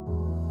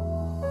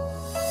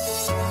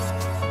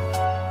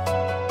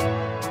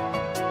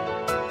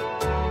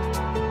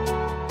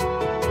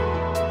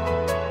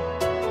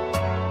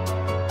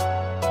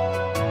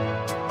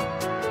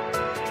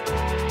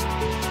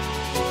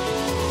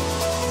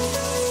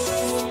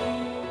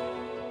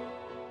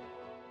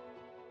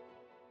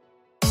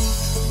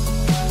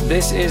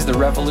This is the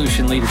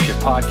Revolution Leadership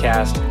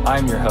Podcast.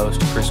 I'm your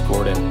host, Chris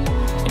Gordon,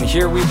 and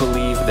here we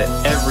believe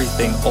that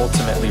everything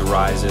ultimately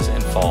rises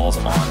and falls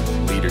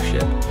on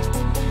leadership.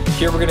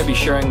 Here we're going to be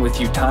sharing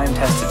with you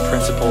time-tested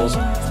principles,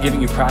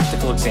 giving you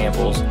practical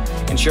examples,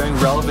 and sharing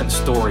relevant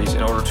stories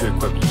in order to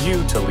equip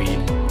you to lead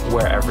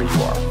wherever you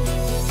are.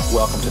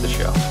 Welcome to the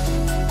show.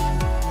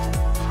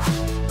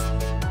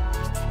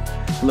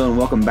 Hello and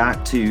welcome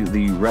back to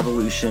the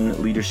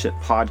Revolution Leadership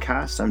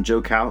Podcast. I'm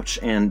Joe Couch,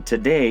 and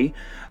today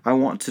I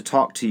want to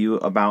talk to you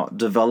about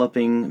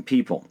developing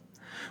people.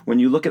 When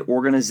you look at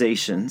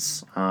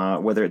organizations,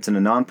 whether it's in a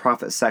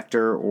nonprofit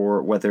sector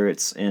or whether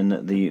it's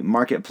in the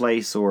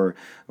marketplace or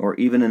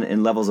even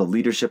in levels of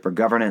leadership or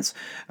governance,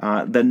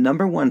 the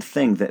number one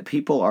thing that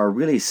people are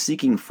really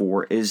seeking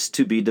for is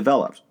to be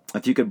developed.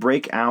 If you could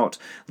break out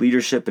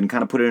leadership and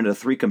kind of put it into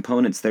three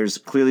components, there's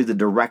clearly the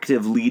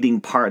directive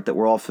leading part that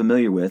we're all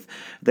familiar with.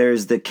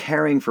 There's the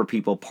caring for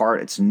people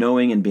part. It's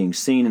knowing and being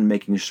seen and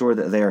making sure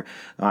that they're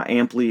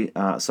amply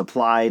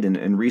supplied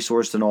and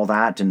resourced and all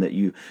that, and that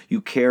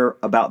you care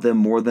about them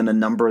more than a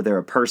number, they're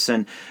a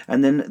person.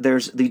 And then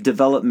there's the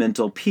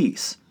developmental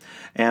piece.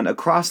 And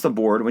across the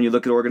board, when you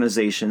look at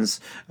organizations,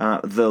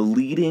 the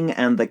leading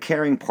and the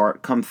caring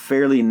part come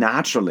fairly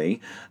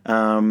naturally,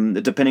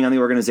 depending on the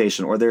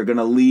organization, or they're going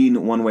to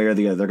lean one way or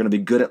the other. They're going to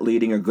be good at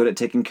leading or good at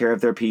taking care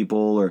of their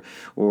people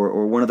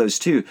or one of those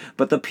two.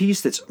 But the piece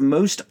that's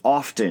most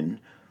often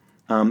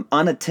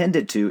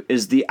unattended to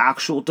is the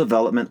actual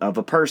development of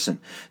a person.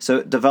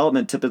 So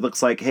development typically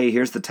looks like, hey,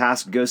 here's the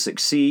task, go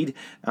succeed.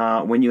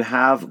 When you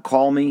have,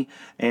 call me,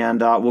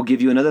 and we'll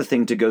give you another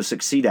thing to go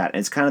succeed at. And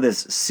it's kind of this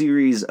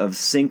series of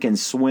sink and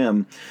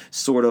swim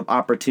sort of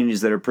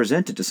opportunities that are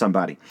presented to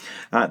somebody.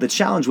 The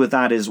challenge with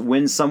that is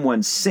when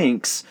someone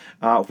sinks,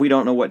 we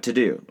don't know what to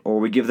do, or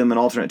we give them an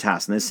alternate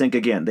task and they sink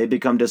again. They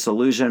become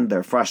disillusioned,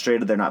 they're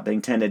frustrated, they're not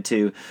being tended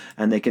to,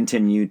 and they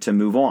continue to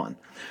move on.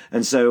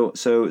 And so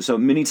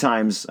many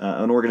times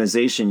an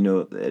organization,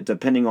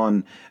 depending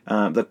on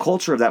the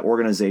culture of that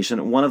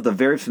organization, one of the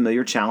very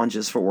familiar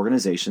challenges for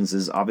organizations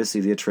is obviously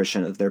the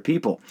attrition of their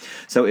people.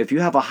 So if you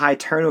have a high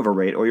turnover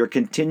rate or you're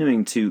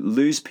continuing to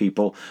lose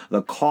people,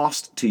 the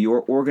cost to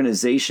your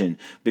organization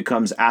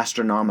becomes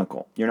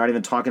astronomical. You're not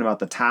even talking about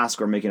the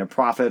task or making a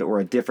profit or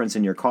a difference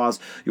in your cause.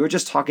 You're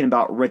just talking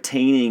about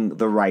retaining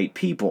the right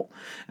people.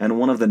 And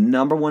one of the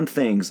number one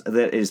things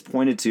that is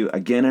pointed to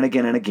again and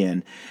again and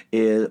again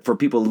is for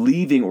people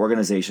leaving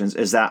organizations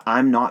is that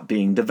I'm not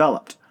being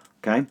developed.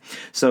 Okay,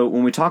 so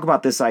when we talk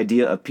about this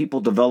idea of people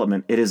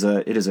development, it is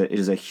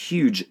a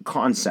huge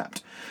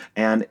concept,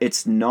 and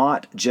it's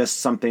not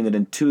just something that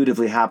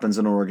intuitively happens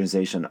in an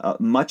organization.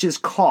 Much is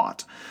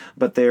caught,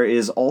 but there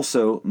is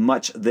also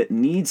much that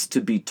needs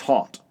to be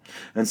taught.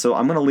 And so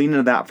I'm going to lean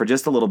into that for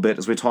just a little bit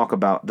as we talk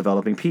about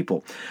developing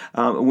people.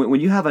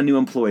 When you have a new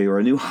employee or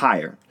a new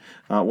hire,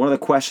 one of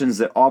the questions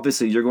that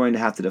obviously you're going to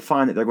have to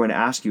define, that they're going to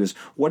ask you, is,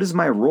 what is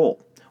my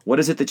role? What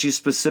is it that you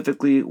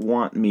specifically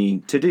want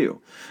me to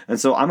do? And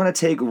so I'm going to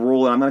take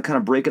role and I'm going to kind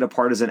of break it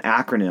apart as an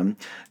acronym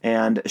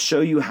and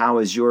show you how,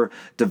 as you're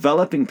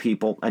developing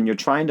people and you're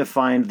trying to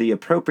find the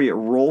appropriate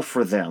role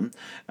for them,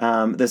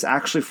 this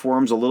actually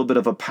forms a little bit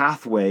of a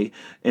pathway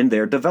in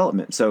their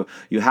development. So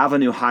you have a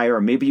new hire,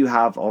 or maybe you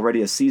have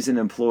already a seasoned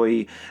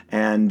employee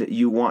and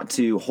you want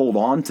to hold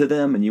on to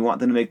them and you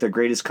want them to make their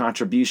greatest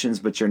contributions,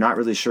 but you're not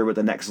really sure what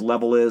the next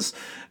level is.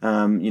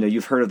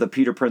 You've heard of the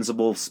Peter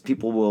Principles.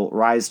 People will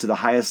rise to the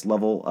highest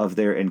level of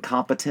their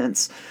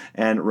incompetence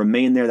and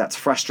remain there. That's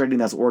frustrating.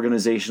 That's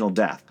organizational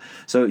death.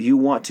 So you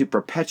want to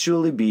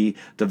perpetually be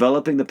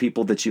developing the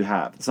people that you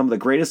have. Some of the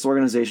greatest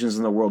organizations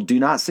in the world do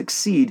not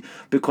succeed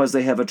because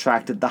they have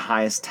attracted the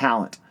highest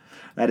talent.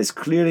 That is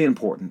clearly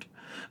important.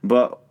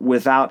 But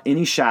without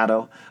any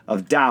shadow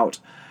of doubt,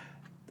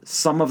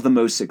 some of the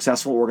most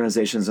successful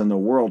organizations in the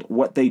world,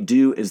 what they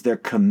do is they're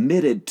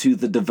committed to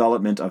the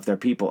development of their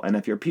people. And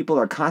if your people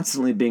are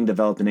constantly being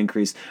developed and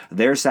increased,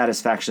 their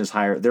satisfaction is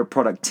higher, their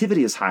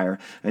productivity is higher,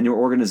 and your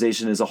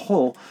organization as a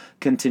whole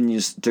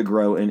continues to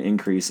grow and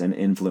increase and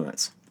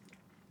influence.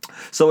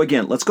 So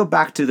again, let's go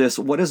back to this.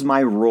 What is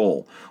my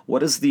role?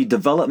 What is the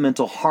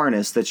developmental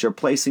harness that you're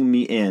placing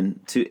me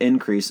in to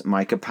increase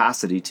my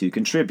capacity to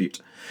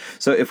contribute?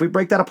 So if we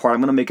break that apart, I'm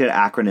going to make it an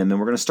acronym, and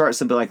we're going to start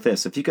simply like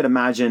this. If you could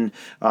imagine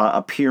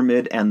a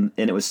pyramid and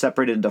it was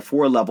separated into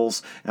 4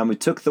 levels, and we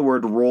took the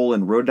word role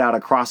and wrote it out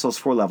across those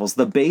 4 levels,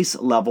 the base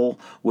level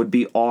would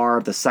be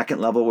R, the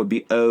second level would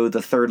be O,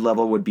 the third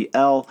level would be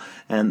L,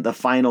 and the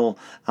final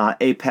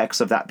apex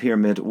of that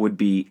pyramid would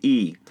be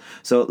E.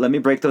 So let me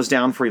break those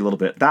down for you a little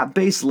bit. That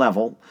base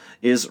level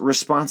is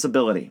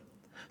responsibility.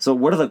 So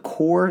what are the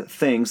core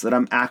things that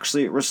I'm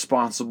actually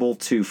responsible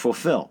to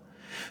fulfill?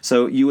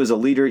 So you as a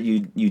leader,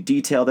 you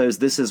detail those.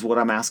 This is what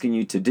I'm asking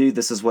you to do.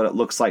 This is what it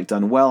looks like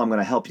done well. I'm going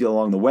to help you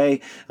along the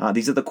way.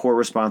 These are the core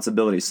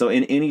responsibilities. So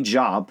in any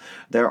job,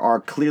 there are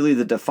clearly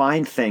the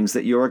defined things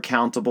that you're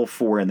accountable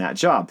for in that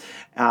job.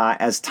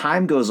 As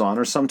time goes on,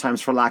 or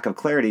sometimes for lack of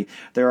clarity,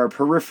 there are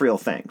peripheral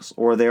things,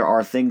 or there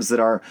are things that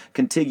are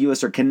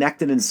contiguous or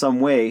connected in some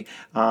way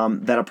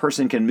that a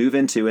person can move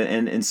into,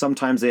 and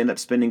sometimes they end up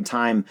spending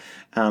time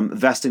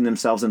vesting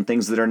themselves in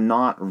things that are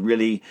not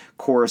really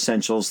core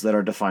essentials that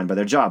are defined by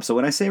their job. So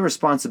when I say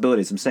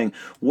responsibilities, I'm saying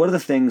what are the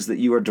things that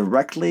you are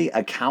directly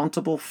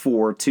accountable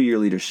for to your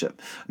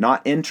leadership?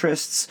 Not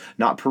interests,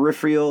 not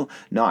peripheral,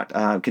 not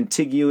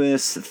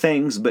contiguous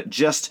things, but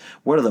just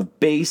what are the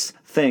base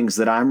things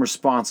that I'm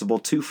responsible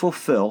to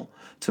fulfill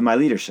to my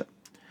leadership.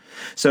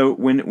 So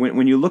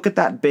when you look at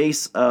that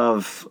base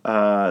of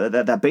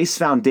that base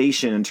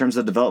foundation in terms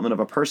of development of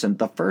a person,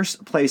 the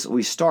first place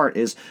we start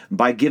is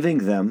by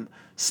giving them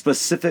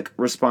specific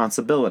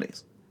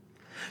responsibilities.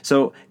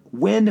 So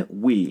when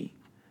we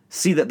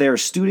see that they're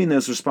stewarding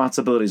those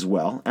responsibilities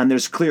well, and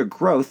there's clear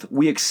growth,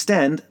 we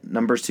extend,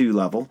 number 2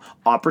 level,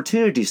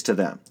 opportunities to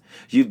them.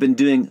 You've been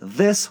doing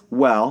this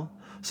well,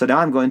 so now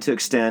I'm going to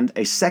extend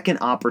a second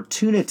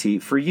opportunity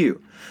for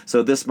you.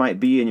 So this might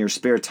be in your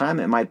spare time,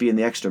 it might be in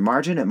the extra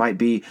margin, it might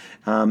be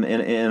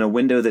in a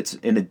window that's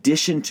in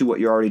addition to what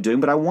you're already doing,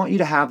 but I want you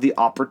to have the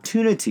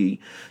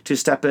opportunity to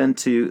step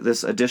into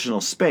this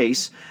additional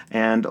space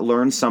and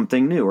learn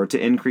something new or to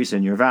increase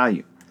in your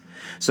value.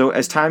 So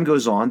as time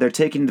goes on, they're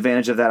taking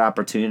advantage of that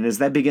opportunity, and as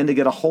they begin to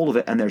get a hold of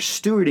it and they're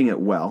stewarding it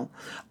well,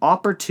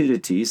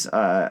 opportunities,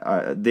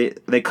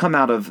 they come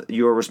out of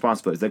your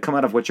responsibilities. They come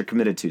out of what you're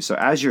committed to. So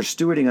as you're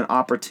stewarding an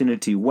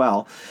opportunity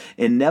well,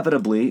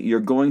 inevitably,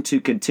 you're going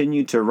to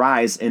continue to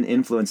rise and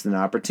influence in that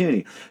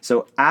opportunity.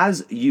 So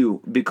as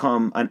you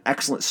become an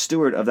excellent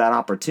steward of that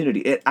opportunity,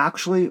 it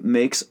actually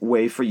makes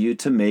way for you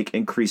to make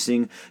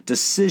increasing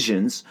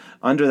decisions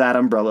under that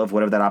umbrella of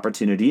whatever that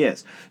opportunity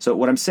is. So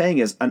what I'm saying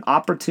is an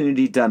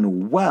opportunity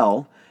done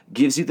well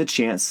gives you the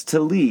chance to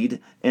lead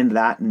in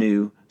that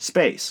new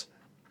space.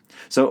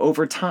 So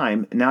over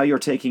time, now you're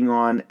taking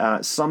on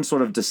some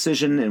sort of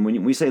decision, and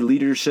when we say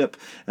leadership,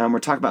 we're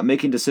talking about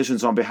making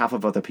decisions on behalf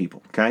of other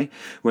people. Okay,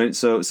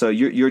 so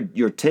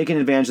you're taking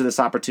advantage of this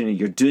opportunity,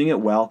 you're doing it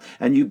well,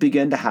 and you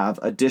begin to have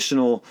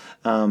additional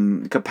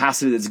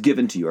capacity that's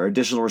given to you, or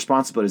additional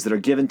responsibilities that are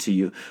given to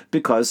you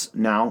because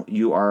now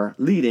you are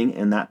leading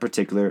in that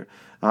particular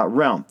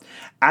realm.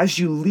 As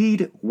you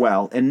lead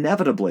well,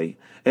 inevitably,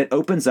 it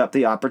opens up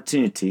the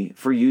opportunity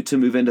for you to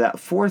move into that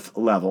 4th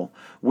level,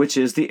 which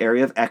is the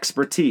area of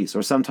expertise,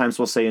 or sometimes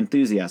we'll say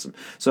enthusiasm.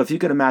 So if you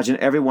could imagine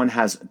everyone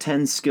has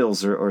 10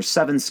 skills or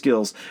 7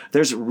 skills,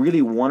 there's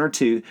really 1 or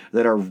 2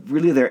 that are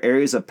really their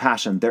areas of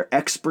passion, their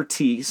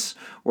expertise,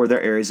 or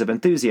their areas of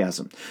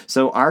enthusiasm.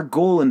 So our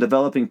goal in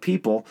developing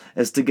people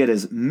is to get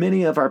as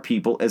many of our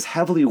people as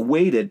heavily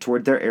weighted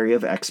toward their area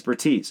of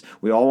expertise.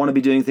 We all want to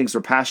be doing things we're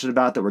passionate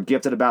about, that we're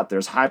gifted about.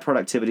 There's high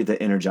productivity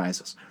that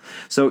energizes.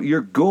 So your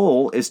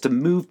goal is to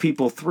move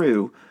people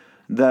through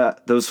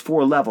those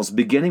 4 levels,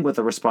 beginning with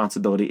the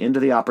responsibility into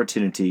the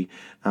opportunity,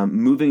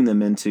 moving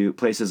them into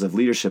places of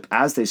leadership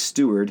as they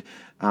steward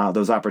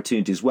those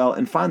opportunities well.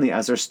 And finally,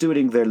 as they're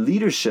stewarding their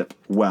leadership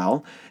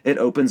well, it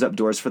opens up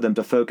doors for them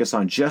to focus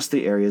on just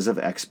the areas of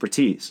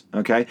expertise.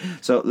 Okay,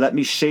 so let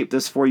me shape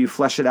this for you,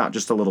 flesh it out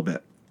just a little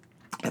bit.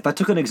 If I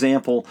took an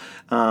example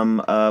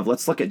of,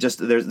 let's look at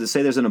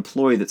say there's an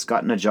employee that's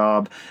gotten a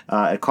job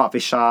at a coffee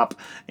shop,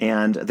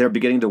 and they're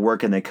beginning to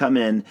work, and they come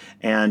in,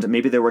 and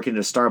maybe they're working at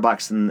a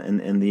Starbucks,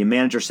 and the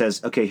manager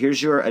says, okay,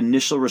 here's your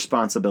initial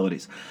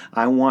responsibilities.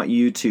 I want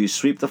you to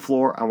sweep the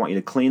floor, I want you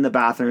to clean the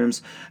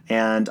bathrooms,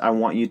 and I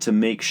want you to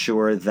make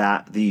sure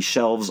that the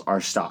shelves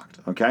are stocked.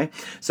 Okay,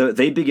 so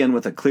they begin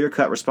with a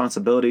clear-cut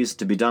responsibilities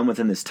to be done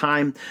within this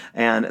time,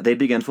 and they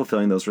begin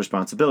fulfilling those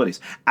responsibilities.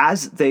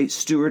 As they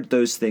steward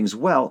those things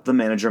well, the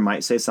manager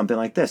might say something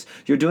like this: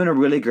 you're doing a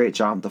really great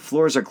job. The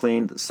floors are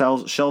clean, the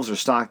shelves are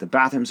stocked, the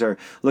bathrooms are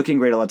looking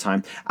great all the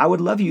time. I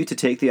would love you to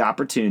take the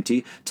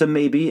opportunity to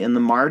maybe in the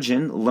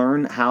margin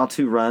learn how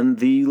to run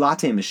the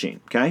latte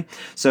machine. Okay,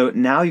 so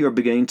now you're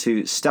beginning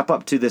to step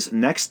up to this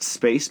next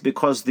space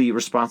because the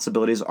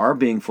responsibilities are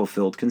being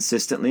fulfilled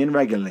consistently and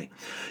regularly.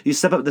 You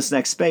step up this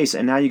next space,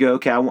 and now you go,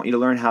 okay, I want you to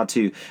learn how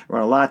to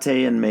run a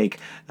latte and make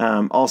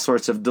all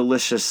sorts of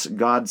delicious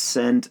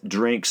God-sent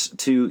drinks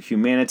to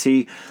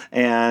humanity.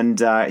 And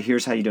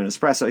here's how you do an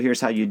espresso. Here's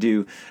how you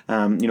do,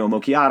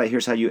 macchiato.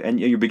 Here's how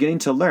and you're beginning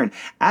to learn.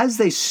 As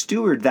they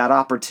steward that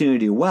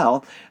opportunity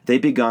well, they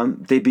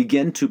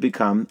begin to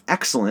become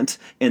excellent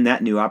in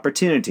that new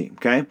opportunity.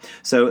 Okay,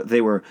 so they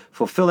were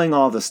fulfilling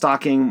all the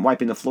stocking,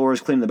 wiping the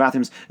floors, cleaning the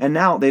bathrooms, and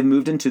now they've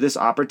moved into this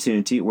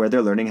opportunity where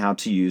they're learning how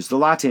to use the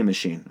latte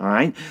machine. All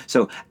right,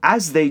 so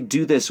as they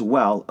do this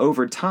well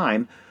over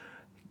time,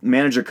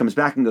 manager comes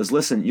back and goes,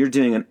 listen, you're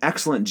doing an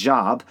excellent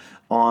job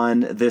on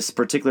this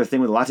particular thing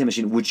with the latte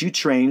machine. Would you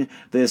train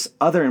this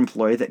other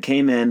employee that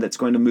came in that's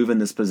going to move in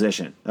this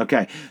position?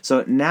 Okay,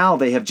 so now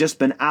they have just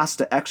been asked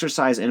to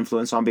exercise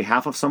influence on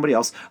behalf of somebody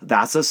else.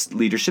 That's a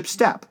leadership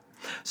step.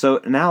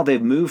 So now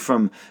they've moved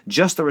from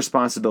just the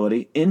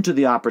responsibility into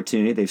the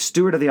opportunity. They've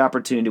stewarded the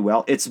opportunity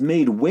well. It's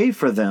made way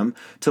for them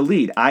to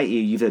lead, i.e.,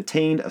 you've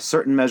attained a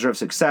certain measure of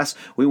success.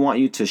 We want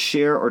you to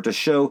share or to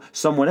show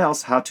someone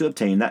else how to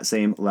obtain that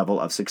same level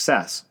of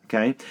success.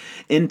 Okay.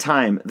 In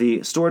time,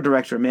 the store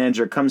director or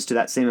manager comes to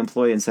that same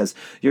employee and says,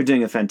 "You're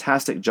doing a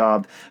fantastic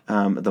job.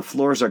 The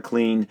floors are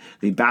clean.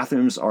 The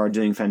bathrooms are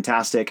doing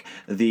fantastic.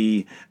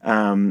 The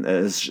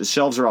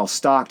shelves are all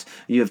stocked.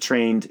 You have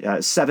trained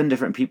 7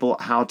 different people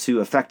how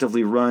to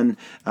effectively run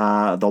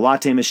the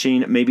latte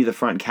machine. Maybe the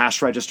front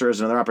cash register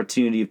is another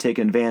opportunity you've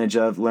taken advantage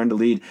of, learn to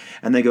lead."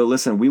 And they go,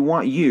 "Listen, we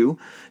want you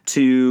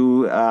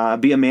to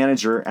be a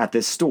manager at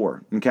this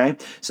store." Okay.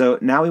 So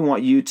now we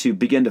want you to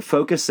begin to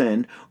focus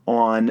in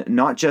on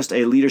not just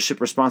a leadership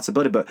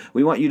responsibility, but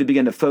we want you to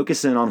begin to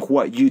focus in on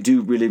what you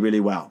do really, really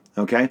well.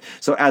 Okay.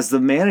 So as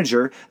the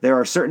manager, there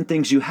are certain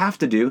things you have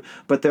to do,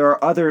 but there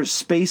are other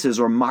spaces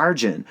or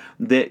margin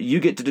that you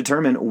get to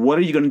determine what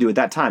are you going to do at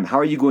that time? How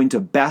are you going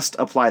to best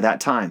apply that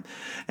time?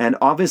 And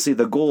obviously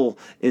the goal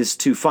is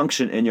to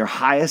function in your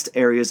highest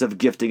areas of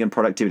gifting and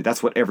productivity.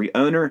 That's what every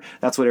owner,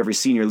 that's what every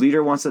senior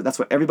leader wants. That's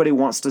what everybody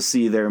wants to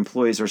see their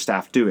employees or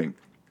staff doing,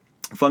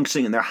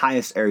 functioning in their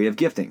highest area of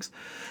giftings.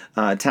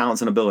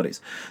 Talents and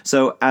abilities.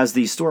 So as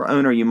the store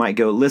owner, you might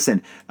go,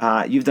 "Listen,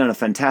 you've done a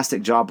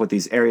fantastic job with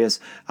these areas.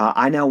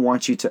 I now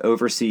want you to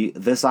oversee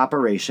this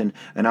operation,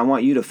 and I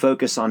want you to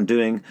focus on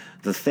doing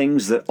the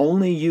things that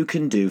only you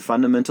can do,"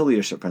 fundamental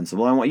leadership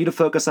principle. "I want you to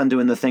focus on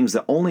doing the things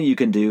that only you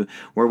can do,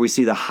 where we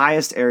see the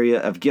highest area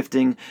of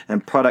gifting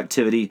and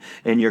productivity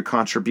in your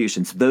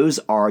contributions. Those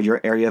are your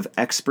area of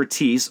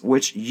expertise,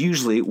 which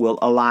usually will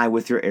align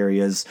with your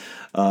areas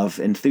of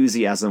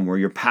enthusiasm or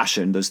your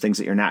passion, those things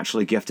that you're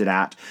naturally gifted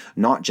at,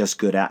 not just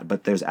good at,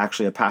 but there's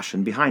actually a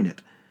passion behind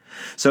it."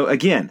 So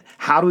again,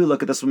 how do we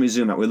look at this when we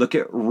zoom out? We look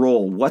at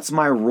role. What's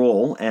my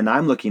role? And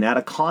I'm looking at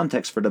a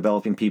context for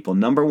developing people.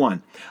 Number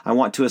 1, I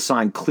want to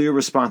assign clear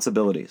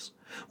responsibilities.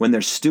 When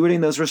they're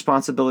stewarding those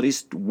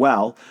responsibilities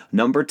well,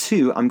 number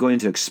 2, I'm going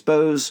to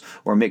expose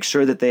or make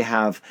sure that they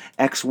have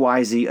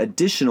XYZ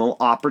additional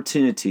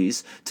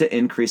opportunities to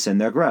increase in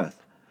their growth.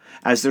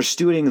 As they're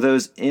stewarding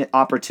those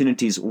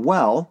opportunities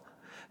well,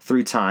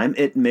 through time,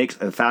 it makes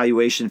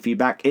evaluation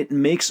feedback, it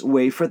makes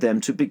way for them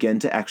to begin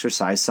to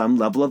exercise some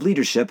level of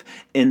leadership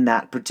in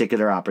that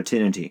particular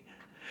opportunity.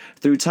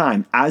 Through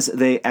time, as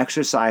they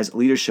exercise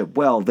leadership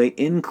well, they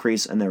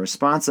increase in their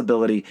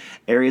responsibility,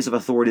 areas of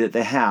authority that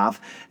they have,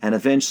 and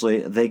eventually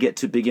they get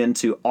to begin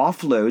to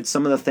offload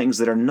some of the things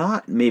that are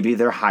not maybe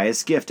their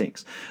highest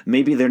giftings.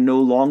 Maybe they're no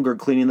longer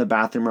cleaning the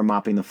bathroom or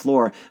mopping the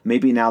floor.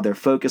 Maybe now they're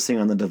focusing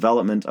on the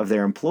development of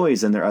their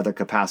employees in their other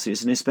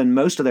capacities, and they spend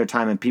most of their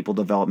time in people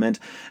development,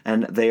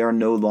 and they are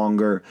no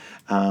longer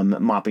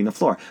mopping the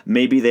floor.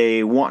 Maybe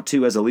they want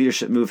to, as a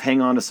leadership move, hang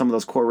on to some of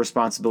those core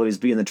responsibilities,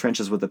 be in the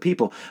trenches with the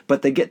people,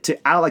 but they get to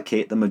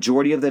allocate the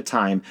majority of their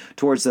time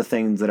towards the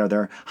things that are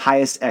their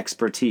highest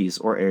expertise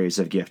or areas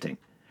of gifting.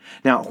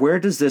 Now, where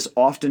does this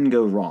often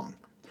go wrong?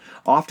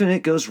 Often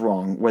it goes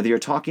wrong whether you're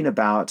talking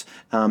about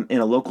in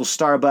a local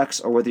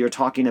Starbucks or whether you're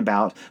talking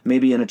about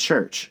maybe in a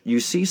church.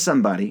 You see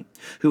somebody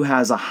who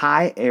has a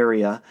high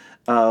area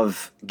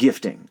of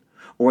gifting,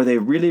 or they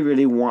really,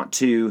 really want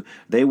to,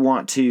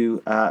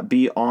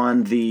 be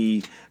on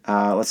the,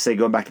 let's say,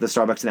 going back to the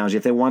Starbucks analogy,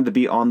 if they wanted to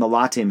be on the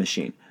latte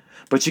machine,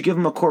 but you give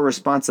them a core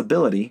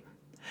responsibility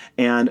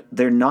and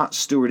they're not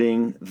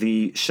stewarding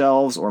the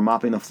shelves or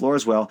mopping the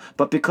floors well,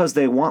 but because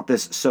they want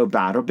this so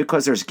bad or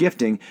because there's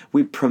gifting,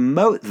 we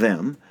promote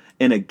them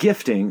in a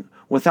gifting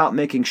without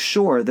making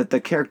sure that the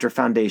character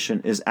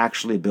foundation is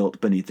actually built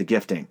beneath the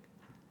gifting.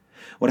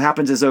 What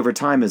happens is over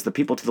time is the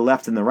people to the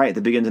left and the right,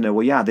 they begin to know,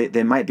 well, yeah,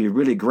 they might be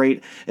really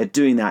great at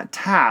doing that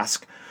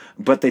task,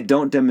 but they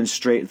don't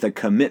demonstrate the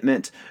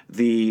commitment,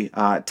 the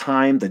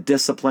time, the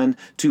discipline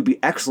to be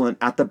excellent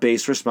at the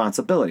base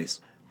responsibilities.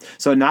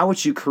 So now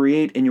what you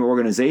create in your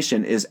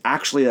organization is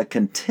actually a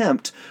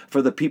contempt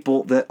for the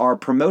people that are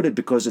promoted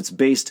because it's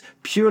based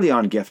purely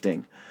on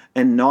gifting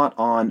and not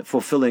on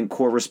fulfilling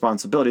core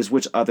responsibilities,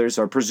 which others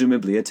are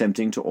presumably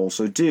attempting to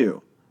also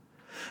do.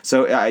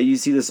 So you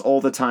see this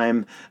all the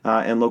time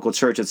in local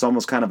church. It's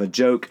almost kind of a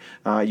joke.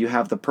 You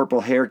have the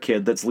purple hair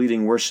kid that's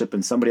leading worship,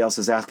 and somebody else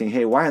is asking,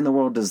 "Hey, why in the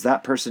world does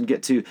that person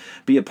get to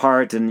be a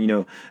part?" And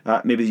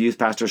maybe the youth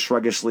pastor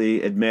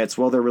sluggishly admits,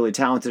 "Well, they're really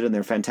talented and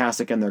they're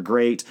fantastic and they're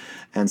great."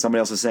 And somebody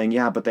else is saying,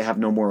 "Yeah, but they have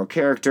no moral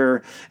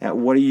character."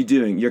 What are you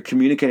doing? You're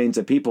communicating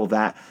to people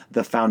that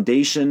the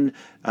foundation,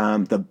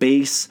 the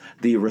base,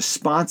 the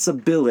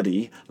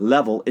responsibility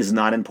level is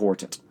not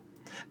important.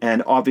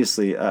 And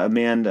obviously, a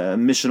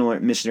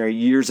missionary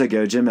years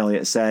ago, Jim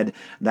Elliot, said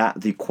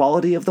that the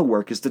quality of the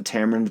work is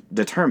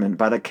determined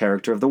by the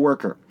character of the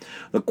worker.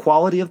 The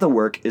quality of the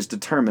work is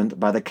determined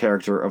by the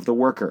character of the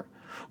worker.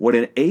 What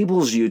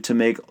enables you to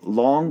make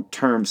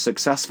long-term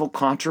successful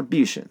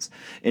contributions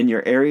in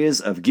your areas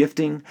of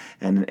gifting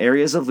and in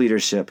areas of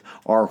leadership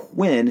are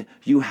when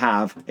you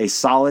have a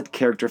solid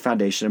character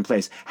foundation in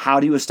place. How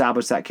do you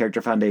establish that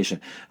character foundation?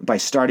 By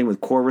starting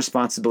with core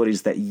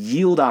responsibilities that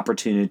yield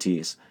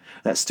opportunities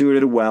that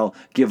stewarded well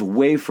give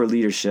way for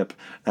leadership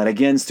that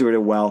again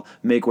stewarded well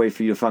make way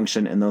for you to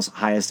function in those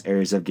highest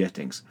areas of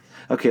giftings.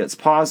 Okay, let's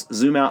pause,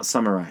 zoom out,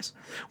 summarize.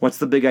 What's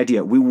the big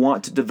idea? We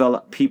want to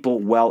develop people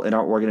well in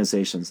our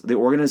organizations. The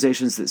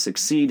organizations that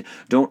succeed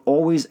don't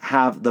always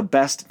have the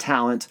best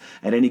talent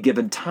at any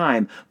given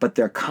time, but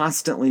they're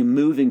constantly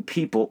moving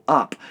people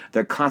up.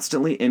 They're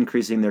constantly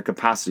increasing their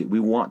capacity.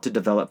 We want to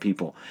develop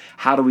people.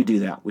 How do we do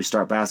that? We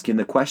start by asking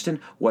the question,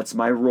 what's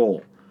my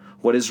role?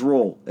 What is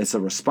role? It's a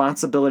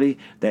responsibility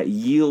that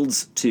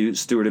yields to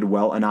stewarded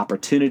well an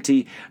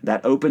opportunity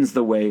that opens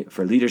the way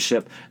for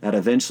leadership that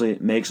eventually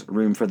makes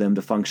room for them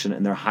to function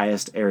in their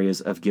highest areas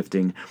of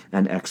gifting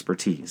and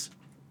expertise.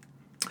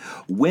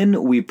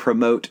 When we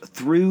promote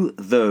through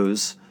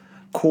those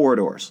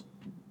corridors,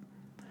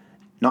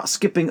 not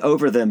skipping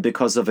over them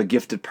because of a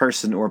gifted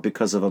person or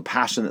because of a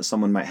passion that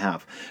someone might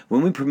have.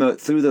 When we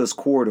promote through those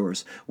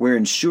corridors, we're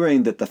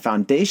ensuring that the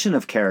foundation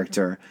of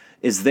character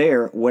is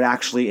there what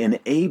actually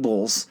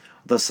enables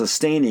the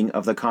sustaining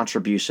of the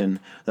contribution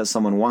that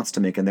someone wants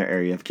to make in their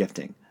area of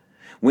gifting.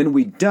 When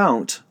we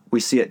don't, we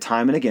see it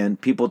time and again,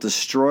 people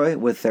destroy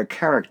with their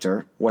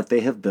character what they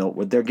have built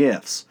with their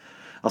gifts.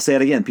 I'll say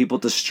it again. People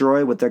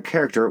destroy with their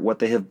character what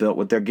they have built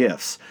with their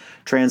gifts.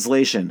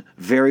 Translation,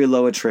 very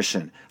low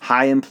attrition,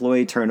 high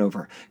employee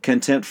turnover,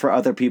 contempt for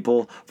other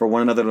people, for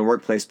one another in the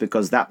workplace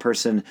because that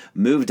person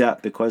moved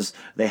up because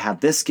they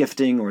had this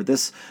gifting or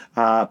this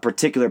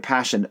particular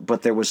passion,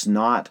 but there was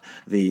not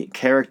the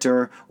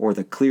character or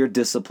the clear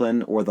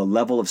discipline or the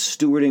level of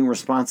stewarding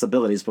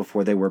responsibilities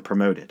before they were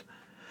promoted.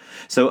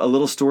 So a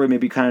little story,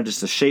 maybe kind of just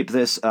to shape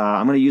this.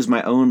 I'm going to use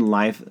my own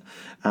life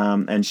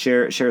and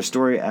share a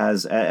story.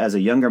 As a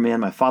younger man,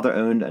 my father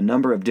owned a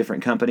number of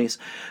different companies,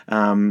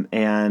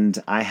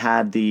 and I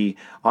had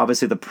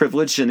obviously the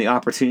privilege and the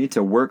opportunity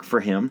to work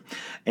for him.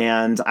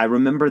 And I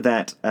remember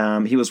that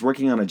he was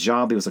working on a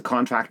job. He was a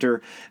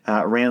contractor,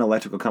 ran an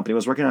electrical company. He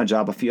was working on a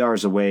job a few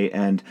hours away,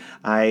 and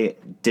I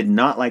did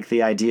not like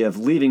the idea of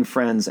leaving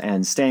friends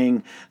and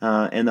staying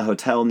in the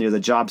hotel near the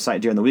job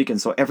site during the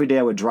weekend. So every day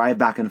I would drive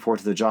back and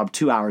forth to the job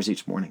 2 hours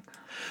each morning.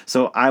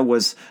 So I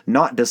was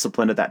not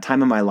disciplined at that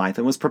time in my life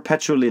and was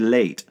perpetually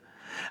late.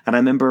 And I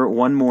remember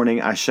one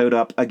morning I showed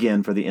up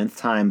again for the nth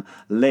time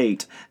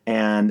late,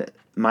 and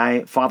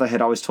my father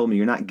had always told me,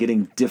 you're not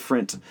getting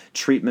different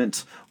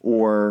treatment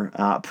or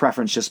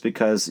preference just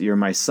because you're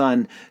my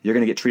son. You're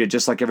going to get treated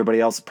just like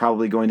everybody else,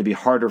 probably going to be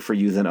harder for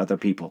you than other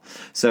people.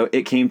 So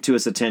it came to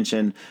his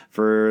attention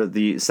for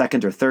the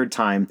second or third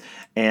time,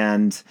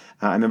 and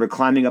I remember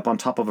climbing up on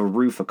top of a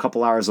roof a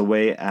couple hours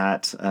away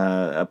at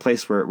a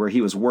place where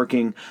he was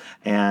working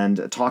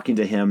and talking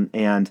to him.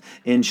 And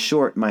in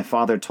short, my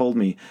father told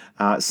me,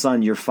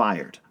 son, you're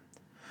fired.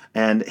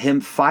 And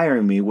him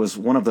firing me was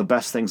one of the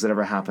best things that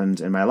ever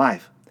happened in my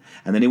life.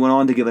 And then he went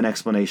on to give an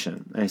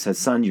explanation. And he said,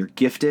 son, you're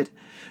gifted.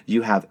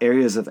 You have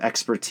areas of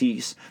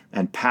expertise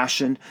and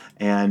passion,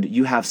 and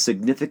you have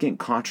significant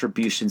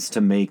contributions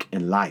to make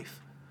in life.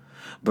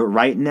 But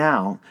right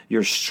now,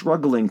 you're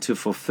struggling to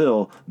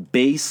fulfill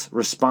base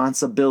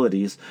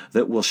responsibilities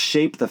that will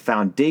shape the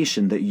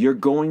foundation that you're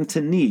going to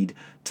need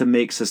to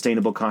make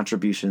sustainable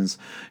contributions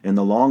in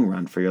the long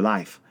run for your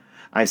life.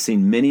 I've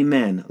seen many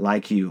men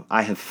like you.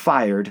 I have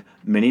fired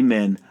many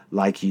men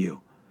like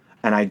you.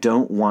 And I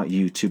don't want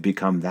you to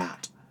become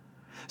that.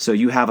 So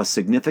you have a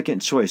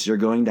significant choice you're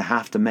going to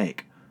have to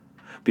make.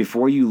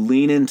 Before you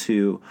lean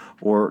into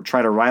or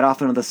try to ride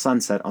off into the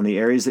sunset on the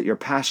areas that you're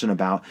passionate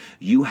about,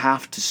 you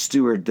have to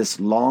steward this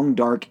long,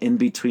 dark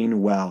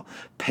in-between well.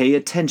 Pay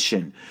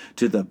attention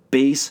to the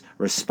base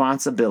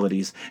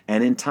responsibilities,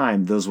 and in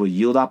time, those will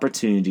yield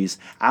opportunities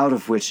out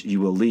of which you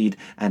will lead,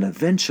 and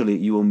eventually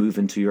you will move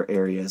into your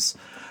areas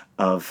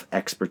of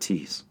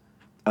expertise.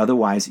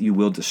 Otherwise, you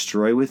will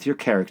destroy with your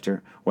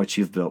character what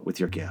you've built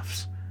with your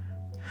gifts.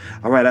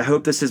 All right, I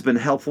hope this has been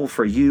helpful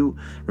for you.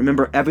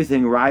 Remember,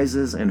 everything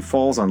rises and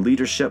falls on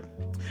leadership.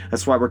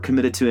 That's why we're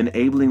committed to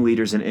enabling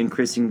leaders and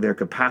increasing their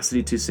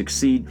capacity to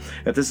succeed.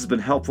 If this has been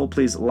helpful,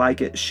 please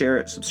like it, share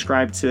it,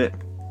 subscribe to it.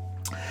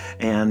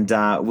 And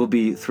we'll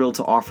be thrilled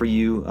to offer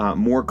you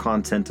more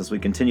content as we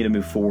continue to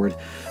move forward.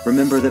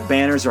 Remember that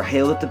banners are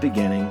hailed at the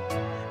beginning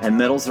and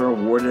medals are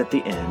awarded at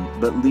the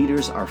end, but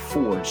leaders are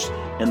forged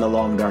in the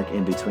long, dark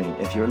in-between.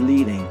 If you're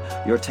leading,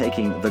 you're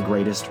taking the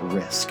greatest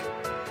risk.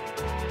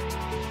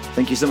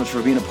 Thank you so much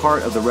for being a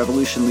part of the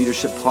Revolution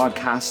Leadership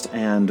Podcast,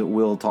 and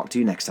we'll talk to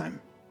you next time.